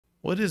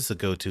What is the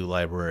go-to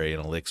library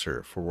in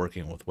Elixir for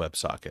working with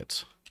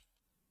WebSockets?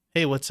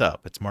 Hey, what's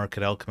up? It's Mark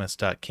at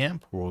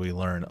alchemist.camp, where we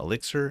learn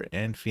Elixir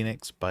and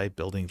Phoenix by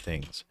building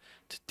things.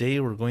 Today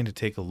we're going to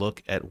take a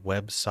look at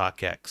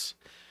WebSockex,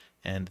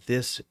 and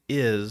this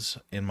is,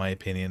 in my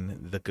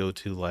opinion, the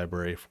go-to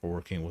library for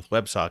working with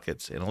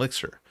WebSockets in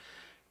Elixir.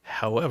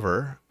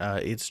 However,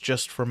 it's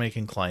just for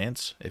making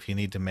clients. If you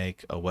need to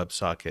make a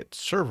WebSocket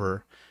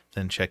server,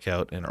 then check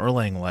out an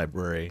Erlang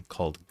library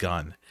called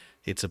Gun.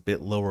 It's a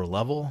bit lower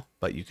level,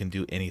 but you can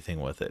do anything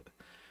with it.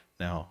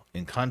 Now,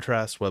 in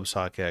contrast,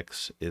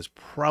 WebSockex is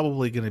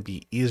probably going to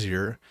be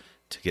easier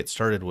to get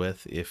started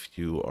with if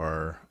you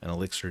are an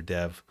Elixir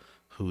dev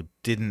who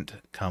didn't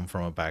come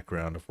from a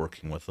background of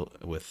working with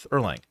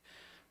Erlang.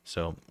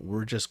 So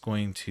we're just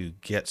going to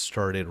get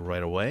started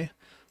right away.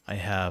 I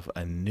have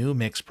a new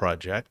mix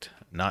project,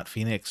 not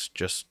Phoenix,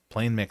 just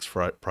plain mix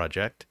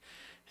project.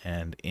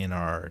 And in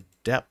our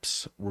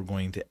depths, we're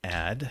going to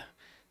add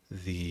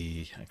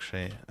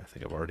actually, I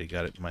think I've already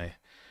got it in my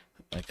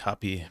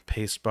copy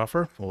paste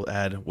buffer. We'll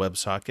add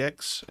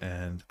WebSockex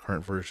and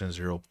current version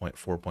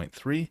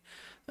 0.4.3.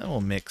 Then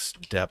we'll mix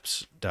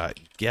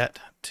depths.get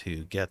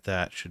to get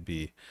that. Should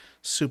be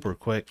super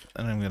quick.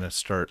 And I'm going to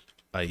start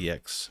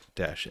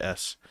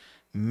IEX-S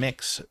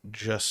mix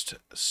just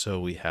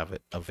so we have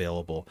it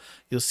available.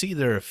 You'll see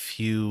there are a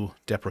few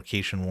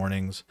deprecation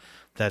warnings.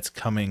 That's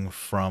coming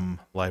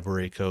from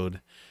library code.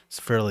 It's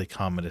fairly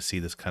common to see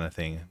this kind of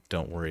thing.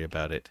 Don't worry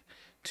about it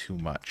too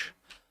much.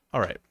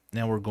 All right,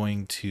 now we're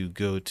going to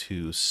go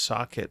to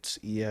sockets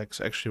ex.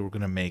 Actually, we're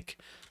going to make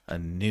a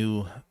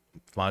new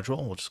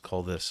module. We'll just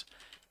call this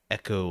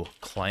echo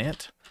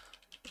client.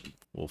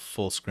 We'll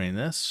full screen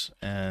this,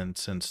 and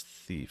since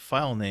the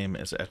file name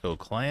is echo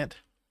client,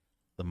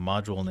 the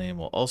module name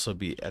will also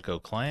be echo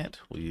client.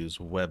 We'll use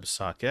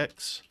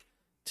WebSockex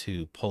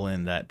to pull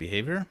in that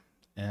behavior.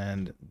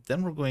 And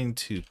then we're going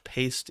to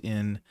paste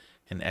in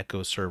an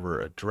echo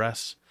server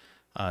address.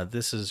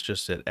 This is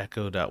just at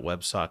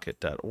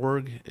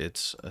echo.websocket.org.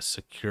 It's a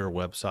secure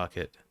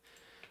WebSocket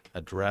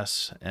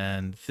address.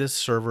 And this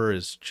server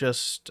is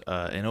just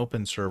an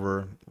open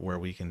server where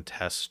we can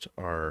test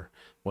our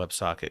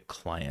WebSocket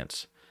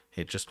clients.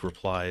 It just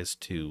replies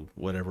to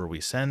whatever we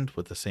send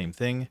with the same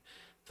thing,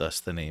 thus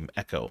the name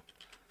Echo.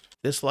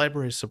 This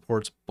library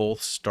supports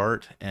both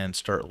start and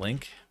start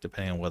link,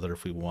 depending on whether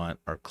if we want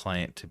our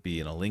client to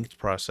be in a linked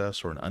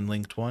process or an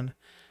unlinked one.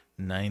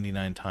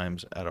 99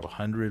 times out of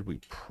 100, we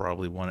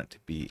probably want it to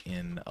be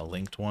in a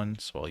linked one,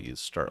 so I'll use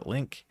start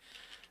link.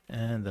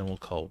 And then we'll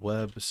call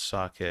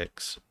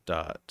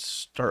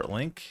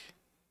WebSockex.startLink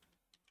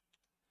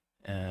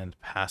and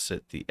pass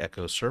it the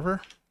echo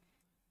server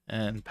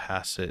and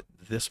pass it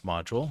this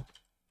module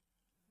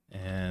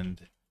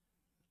and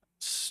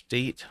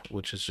state,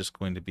 which is just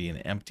going to be an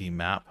empty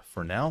map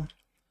for now,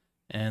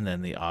 and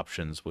then the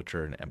options, which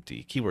are an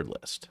empty keyword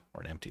list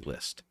or an empty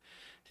list.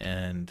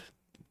 And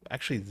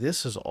actually,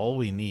 this is all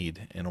we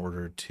need in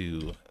order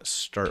to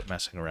start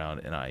messing around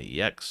in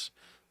IEX.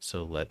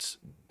 So let's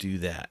do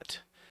that.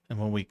 And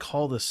when we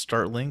call this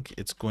start link,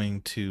 it's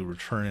going to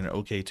return an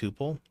OK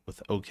tuple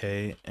with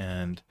OK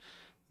and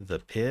the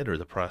PID or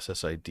the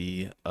process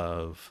ID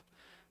of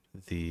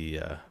the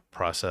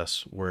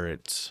process where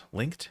it's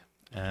linked.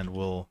 And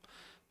we'll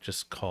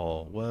just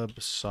call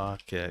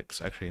WebSockex.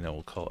 Actually, no,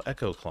 we'll call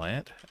echo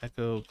client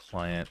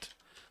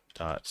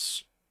dot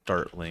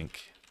start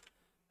link.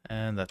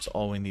 And that's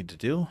all we need to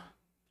do,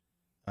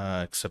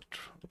 except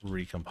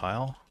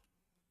recompile.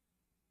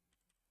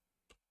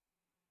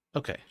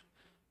 Okay.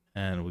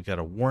 And we got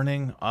a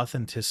warning.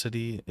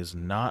 Authenticity is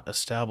not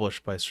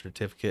established by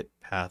certificate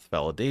path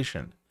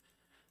validation.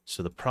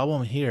 So the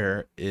problem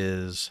here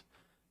is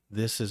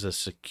this is a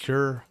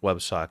secure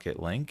WebSocket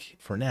link.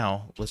 For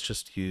now, let's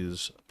just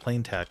use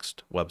plain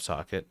text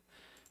WebSocket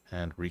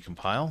and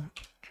recompile.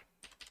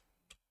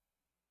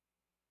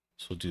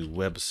 So we'll do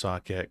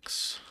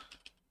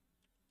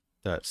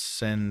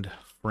WebSockex.send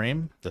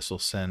frame. This will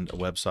send a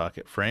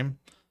WebSocket frame,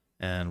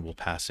 and we'll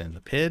pass in the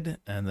PID,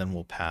 and then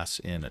we'll pass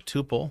in a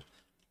tuple.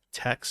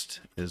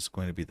 Text is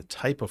going to be the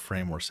type of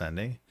frame we're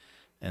sending,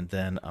 and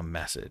then a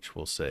message.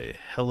 We'll say,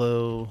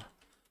 hello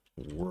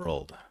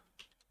world.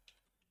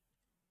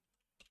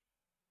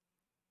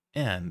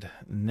 And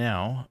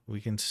now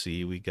we can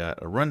see we got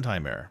a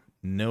runtime error.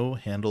 No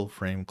handle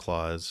frame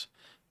clause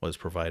was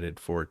provided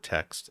for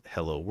text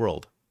hello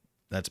world.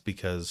 That's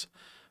because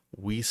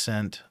we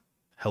sent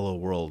hello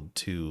world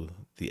to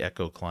the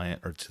echo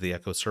client or to the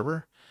echo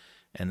server,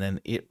 and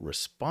then it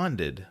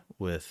responded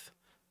with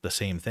the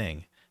same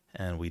thing,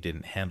 and we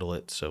didn't handle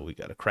it, so we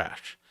got a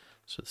crash.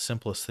 So the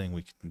simplest thing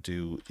we can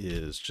do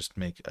is just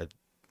make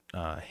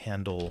a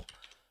handle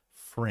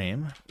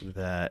frame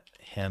that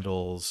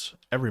handles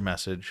every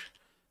message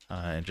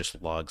and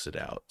just logs it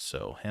out.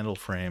 So handle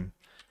frame,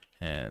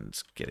 and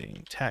it's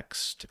getting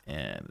text,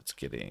 and it's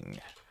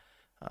getting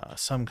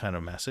some kind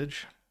of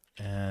message.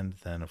 And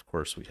then of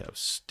course we have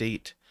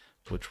state,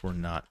 which we're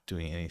not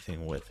doing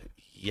anything with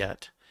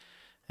yet.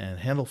 And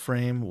handle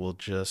frame will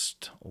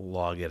just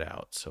log it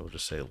out. So we'll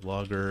just say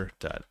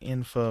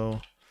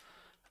logger.info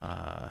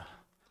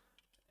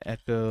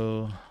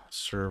echo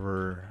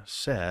server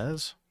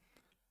says,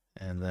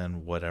 and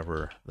then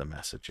whatever the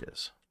message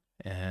is.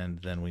 And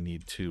then we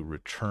need to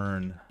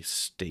return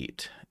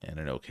state and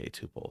an OK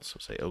tuple. So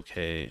say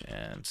OK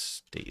and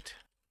state.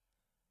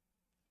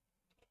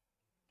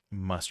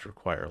 Must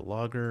require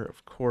logger,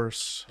 of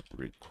course,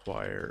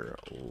 require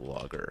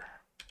logger.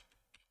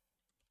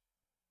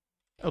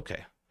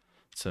 Okay,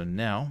 so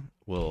now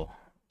we'll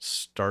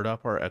start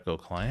up our echo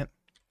client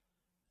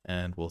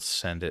and we'll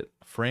send it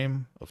a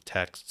frame of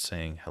text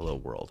saying hello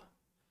world.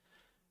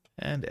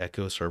 And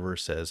echo server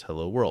says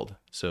hello world.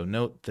 So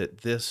note that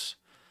this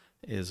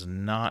is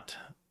not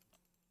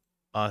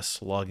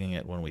us logging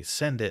it when we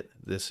send it.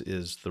 This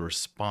is the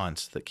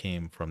response that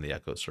came from the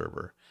echo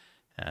server.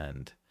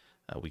 And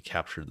we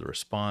captured the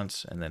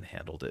response and then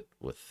handled it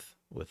with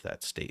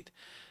that state.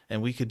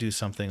 And we could do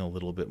something a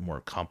little bit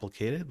more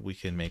complicated. We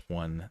can make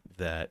one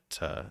that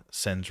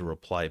sends a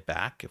reply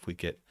back if we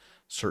get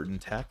certain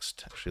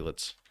text. Actually,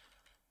 let's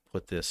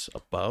put this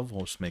above.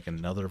 We'll just make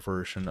another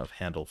version of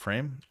handle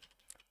frame.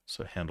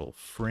 So handle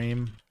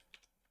frame.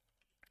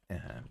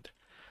 And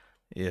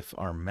if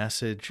our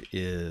message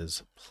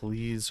is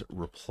please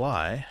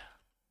reply,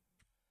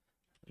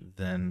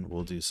 then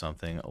we'll do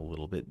something a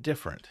little bit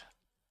different.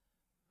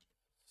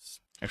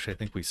 Actually, I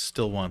think we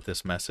still want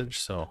this message,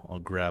 so I'll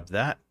grab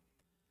that.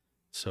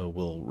 So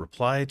we'll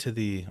reply to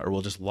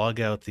we'll just log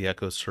out the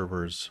echo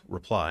server's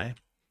reply,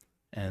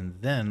 and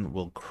then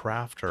we'll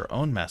craft our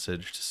own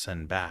message to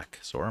send back.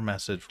 So our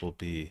message will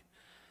be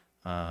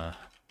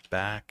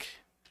back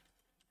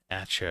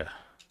at ya.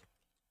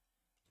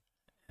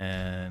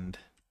 And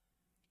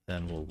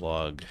then we'll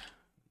log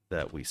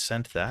that we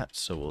sent that.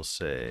 So we'll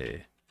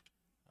say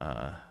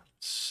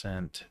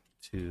sent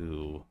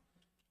to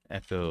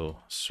echo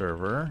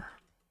server,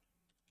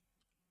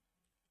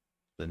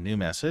 the new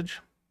message,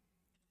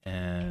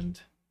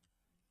 and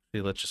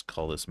let's just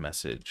call this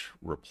message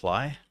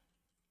reply,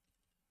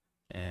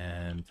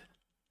 and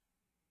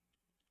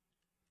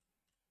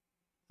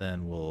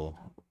then we'll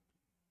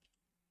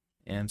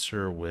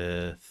answer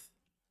with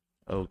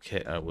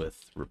okay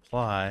with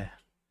reply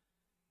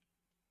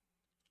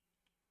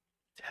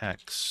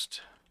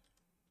text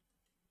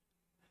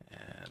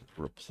and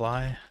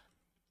reply,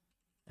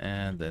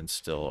 and then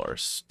still our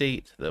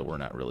state that we're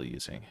not really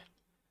using.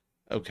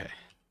 Okay,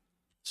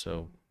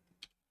 so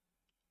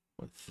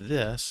with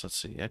this, let's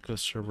see, echo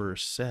server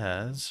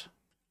says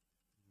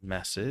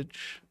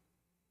message.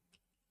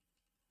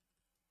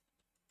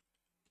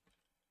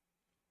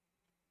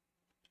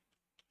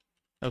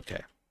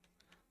 Okay,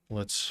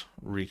 let's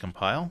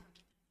recompile.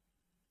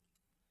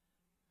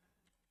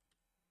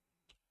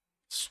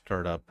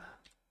 Start up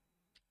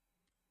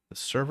the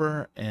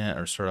server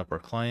or start up our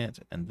client,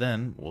 and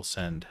then we'll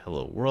send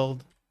hello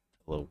world.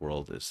 Hello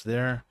world is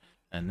there.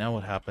 And now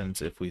what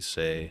happens if we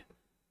say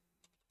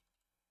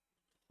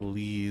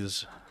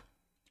please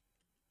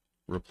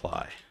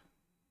reply?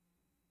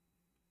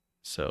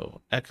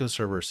 So echo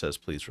server says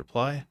please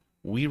reply.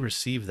 We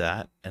receive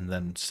that and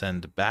then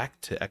send back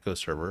to echo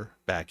server,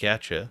 back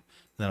at you.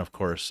 Then of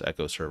course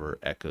echo server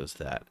echoes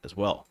that as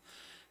well.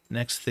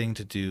 Next thing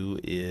to do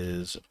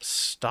is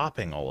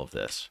stopping all of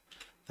this.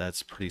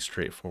 That's pretty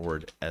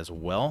straightforward as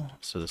well.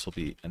 So this will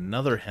be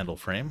another handle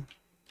frame.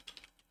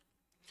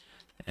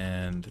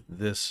 And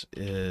this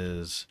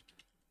is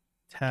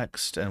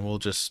text, and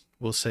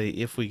we'll say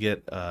if we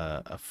get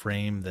a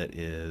frame that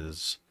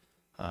is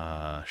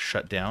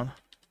shut down,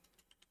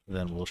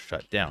 then we'll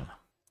shut down.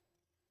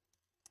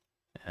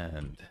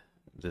 And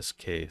in this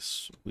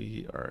case,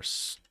 we are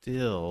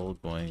still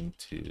going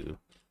to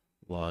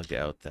log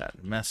out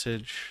that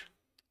message.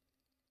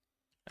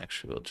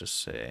 Actually, we'll just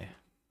say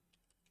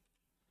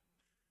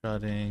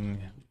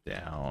shutting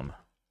down.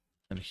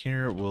 And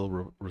here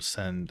we'll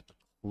send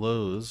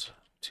close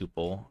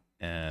tuple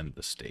and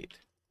the state.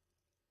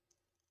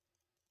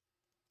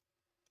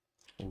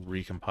 We'll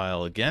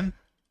recompile again.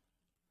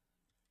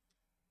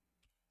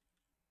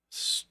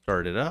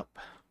 Start it up.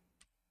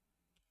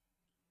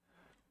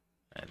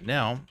 And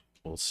now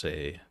we'll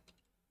say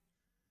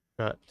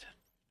shut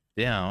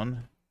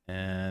down,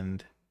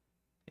 and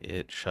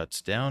it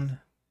shuts down.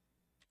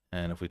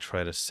 And if we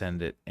try to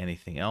send it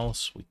anything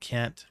else, we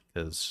can't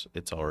because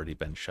it's already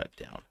been shut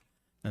down.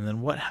 And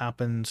then what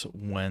happens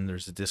when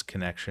there's a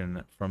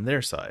disconnection from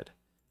their side?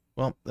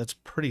 Well, that's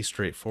pretty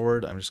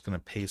straightforward. I'm just going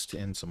to paste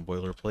in some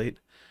boilerplate.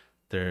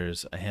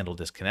 There's a handle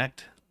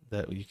disconnect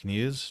that you can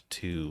use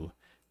to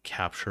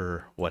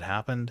capture what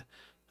happened.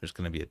 There's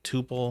going to be a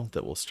tuple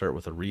that will start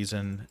with a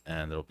reason,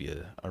 and there'll be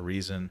a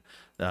reason.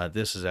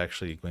 This is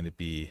actually going to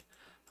be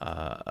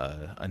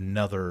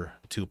another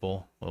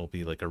tuple. It'll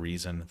be like a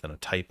reason, then a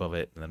type of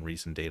it, and then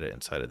reason data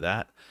inside of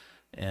that.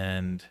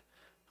 And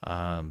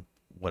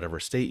whatever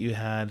state you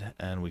had,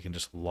 and we can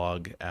just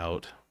log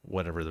out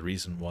whatever the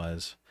reason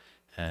was,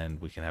 and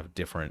we can have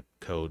different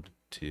code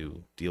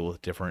to deal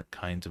with different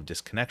kinds of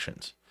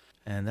disconnections.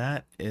 And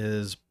that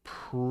is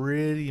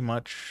pretty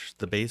much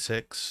the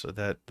basics. So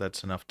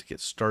that's enough to get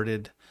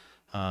started.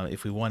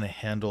 If we want to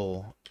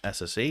handle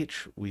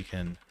SSH, we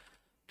can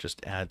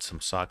just add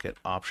some socket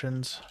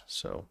options.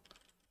 So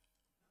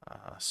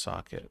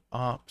socket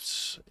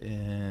ops,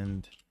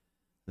 and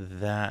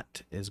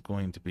that is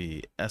going to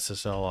be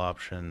SSL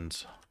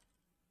options.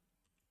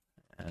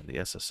 And the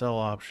SSL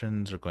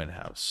options are going to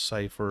have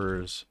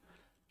ciphers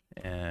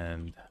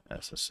and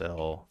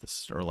SSL, this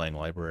is Erlang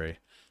library,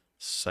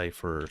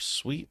 cipher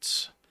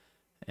suites.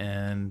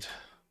 And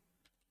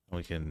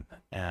we can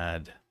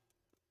add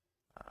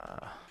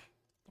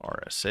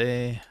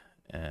RSA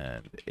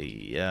and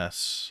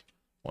AES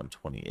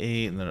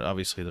 128, and then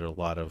obviously there are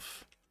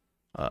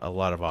a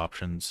lot of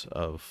options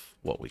of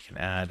what we can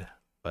add,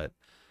 but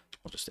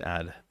we'll just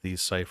add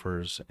these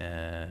ciphers,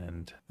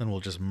 and then we'll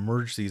just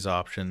merge these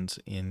options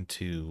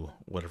into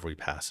whatever we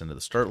pass into the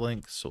start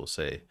link. So we'll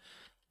say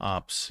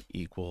ops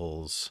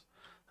equals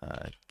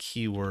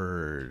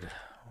keyword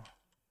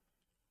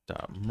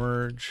dot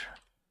merge,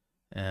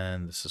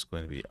 and this is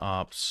going to be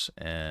ops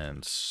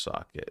and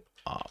socket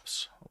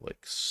ops,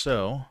 like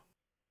so.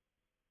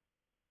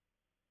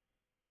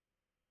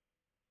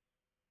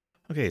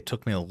 Okay, it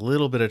took me a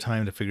little bit of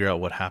time to figure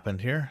out what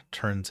happened here.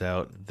 Turns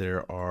out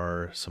there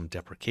are some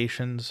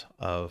deprecations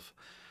of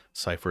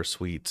cipher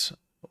suites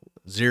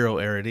 0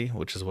 arity,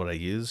 which is what I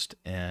used,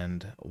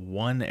 and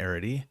 1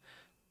 arity,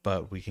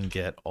 but we can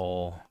get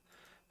all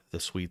the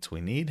suites we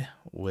need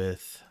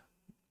with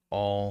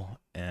all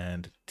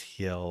and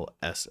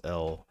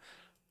TLSL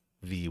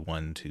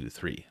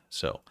v123.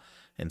 So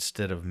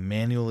instead of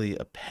manually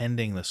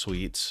appending the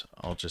suites,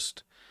 I'll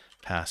just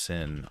pass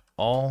in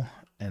all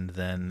and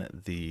then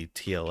the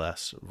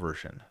TLS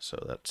version.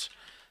 So that's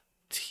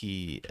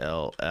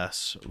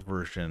TLS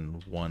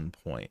version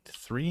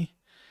 1.3.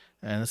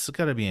 And this has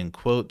got to be in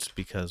quotes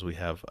because we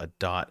have a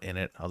dot in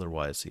it.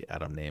 Otherwise, the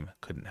atom name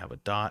couldn't have a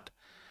dot.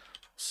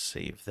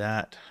 Save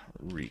that,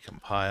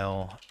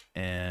 recompile,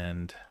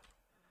 and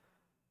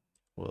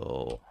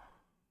we'll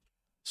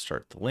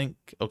start the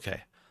link.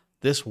 Okay,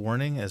 this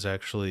warning is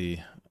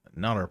actually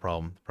not our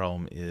problem. The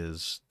problem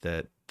is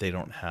that they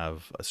don't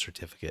have a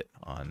certificate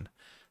on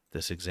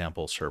this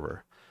example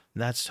server.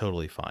 That's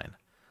totally fine.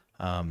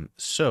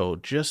 So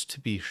just to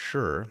be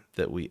sure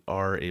that we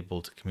are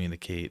able to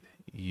communicate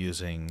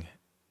using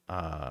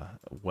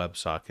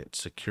WebSocket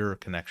secure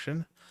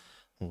connection,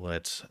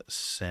 let's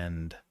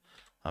send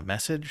a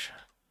message.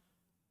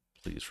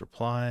 Please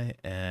reply.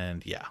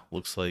 And yeah,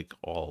 looks like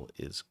all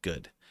is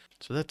good.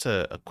 So that's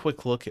a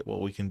quick look at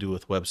what we can do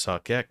with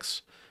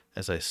WebSockex.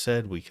 As I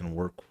said, we can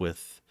work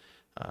with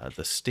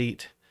the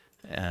state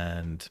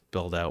and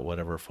build out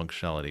whatever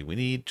functionality we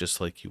need, just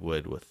like you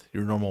would with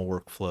your normal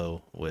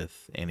workflow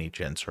with any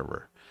gen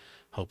server.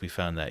 Hope you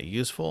found that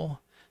useful.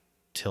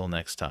 Till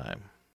next time.